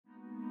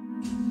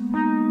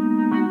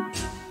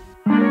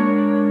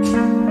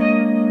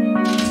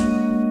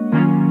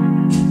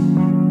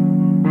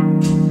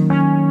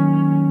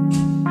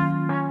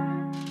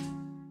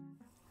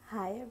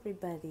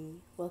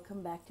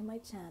welcome back to my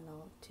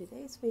channel.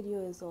 Today's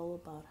video is all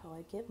about how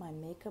I get my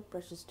makeup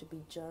brushes to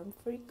be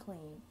germ-free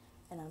clean,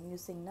 and I'm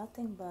using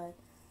nothing but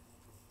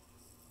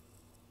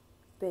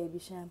baby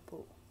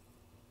shampoo.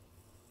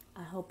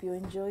 I hope you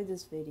enjoy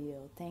this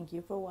video. Thank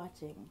you for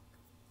watching.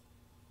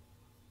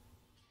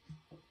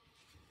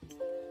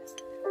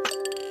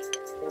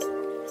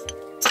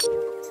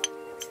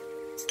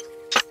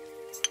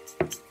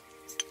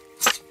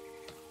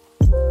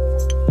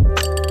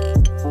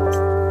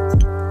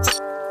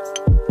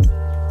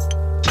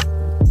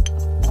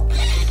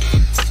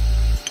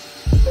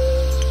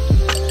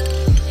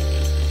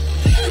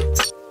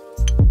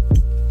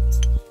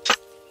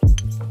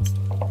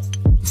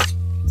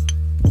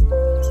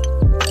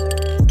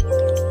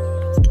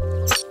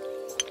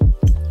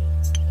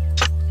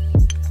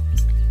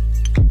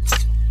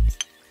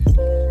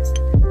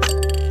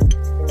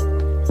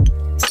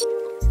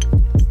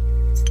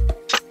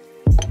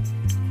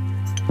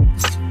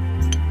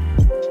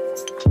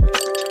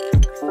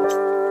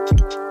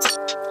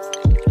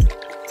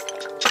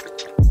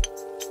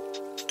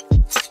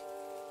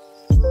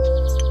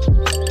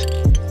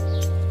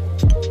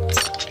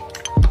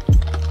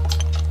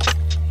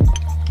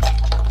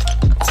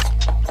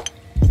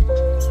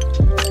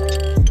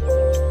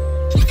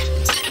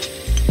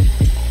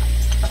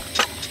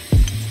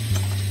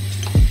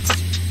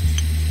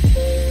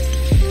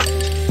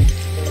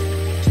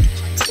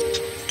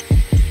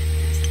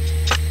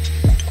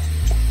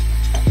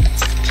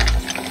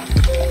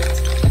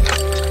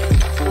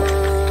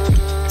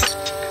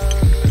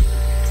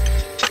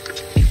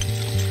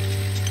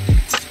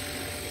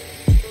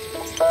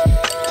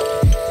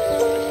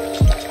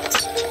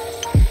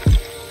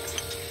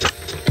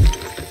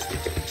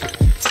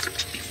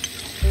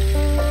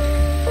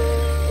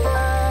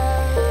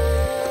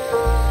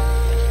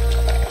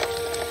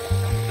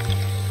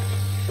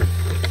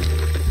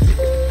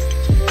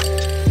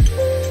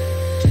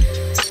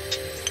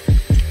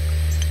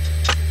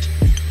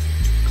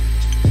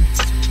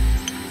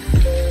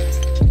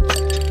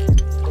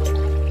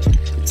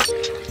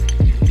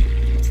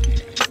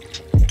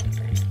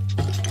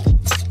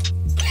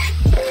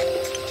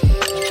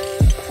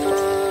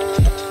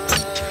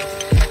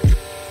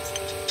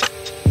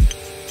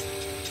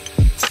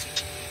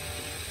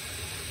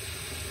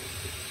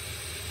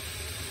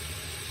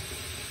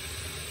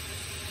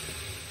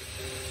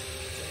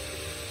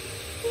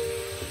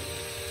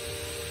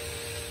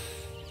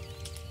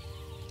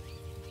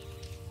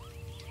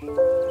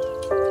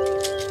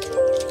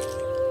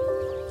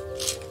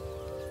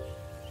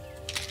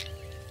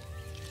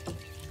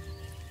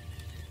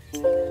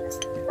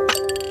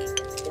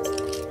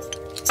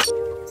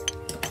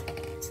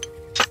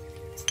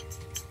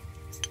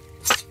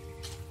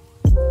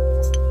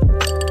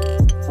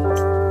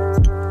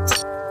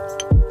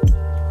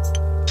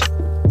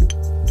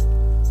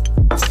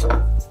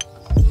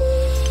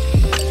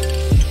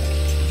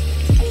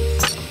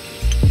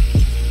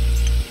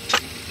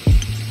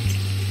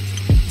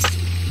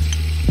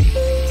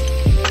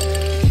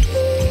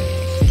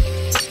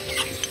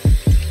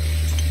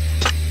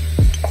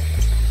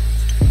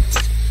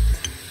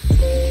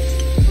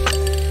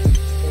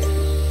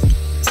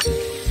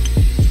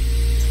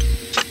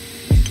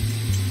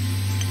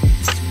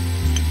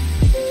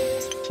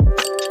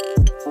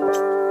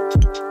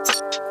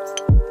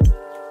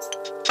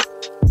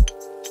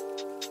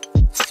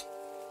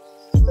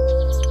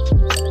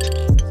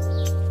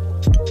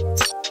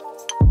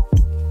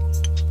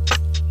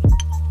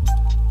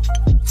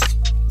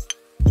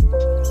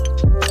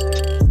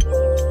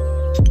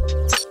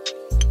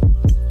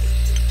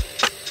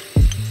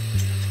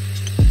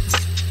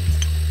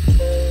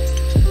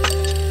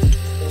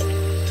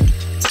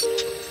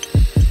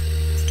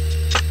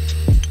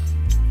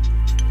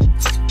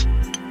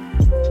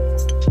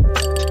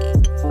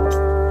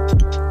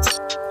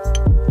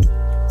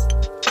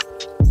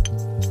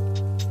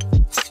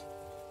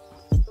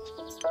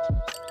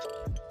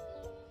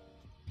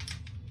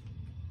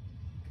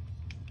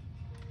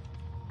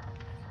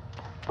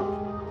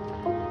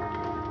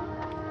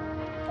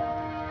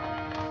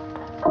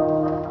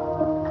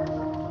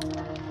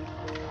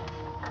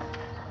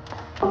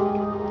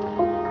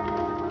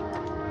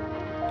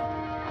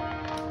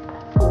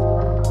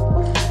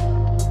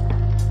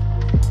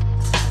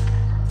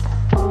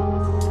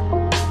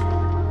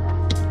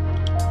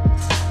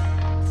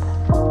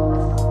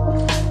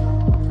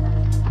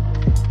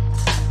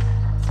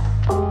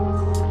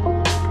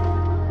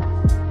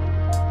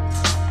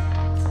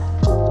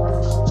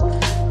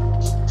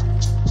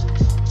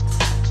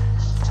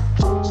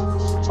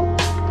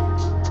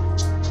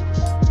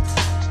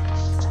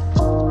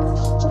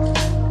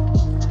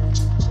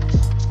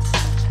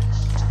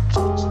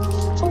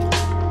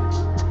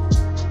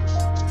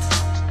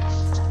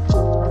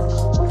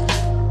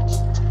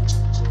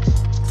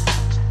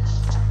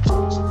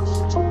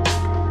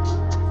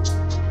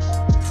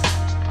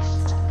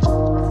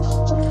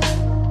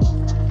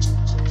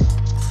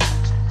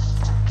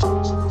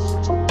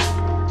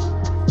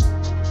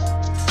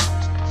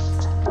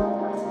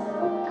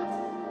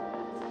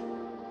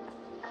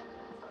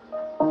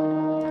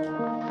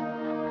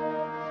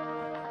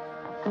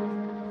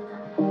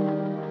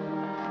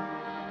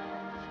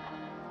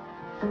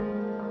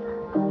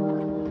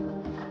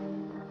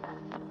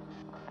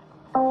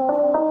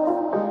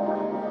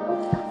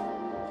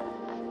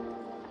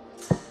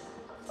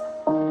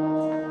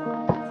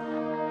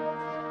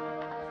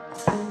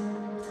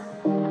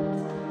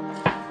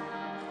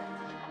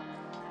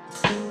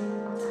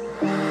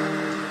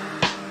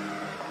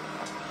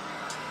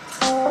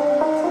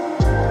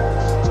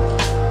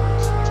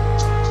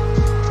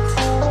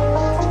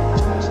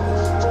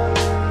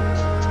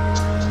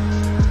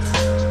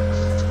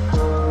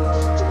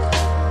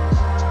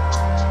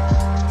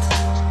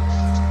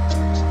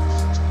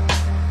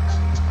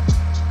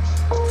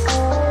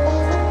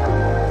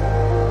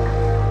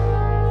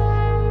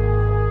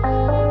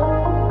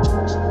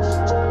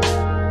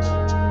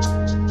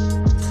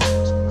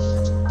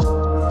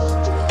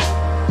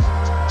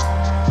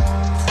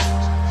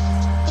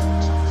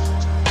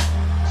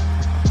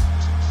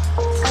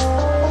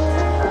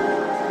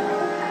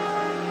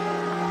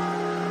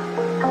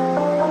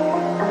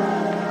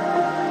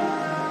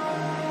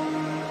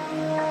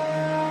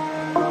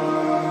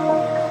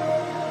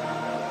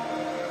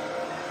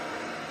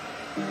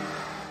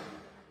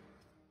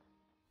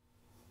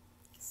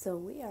 So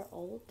we are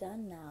all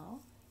done now,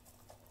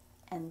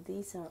 and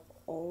these are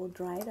all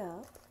dried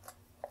up,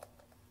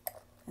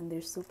 and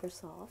they're super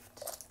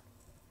soft.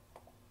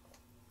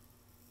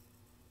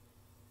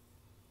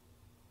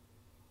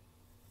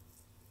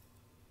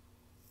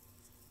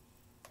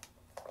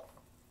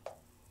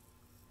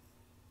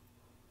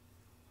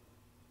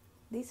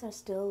 These are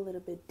still a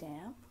little bit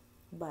damp,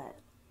 but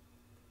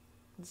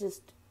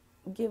just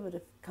give it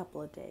a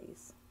couple of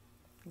days.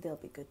 They'll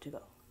be good to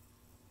go.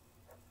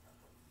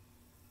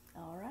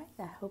 Alright,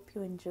 I hope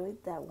you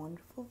enjoyed that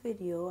wonderful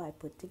video I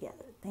put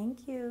together.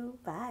 Thank you.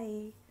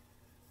 Bye.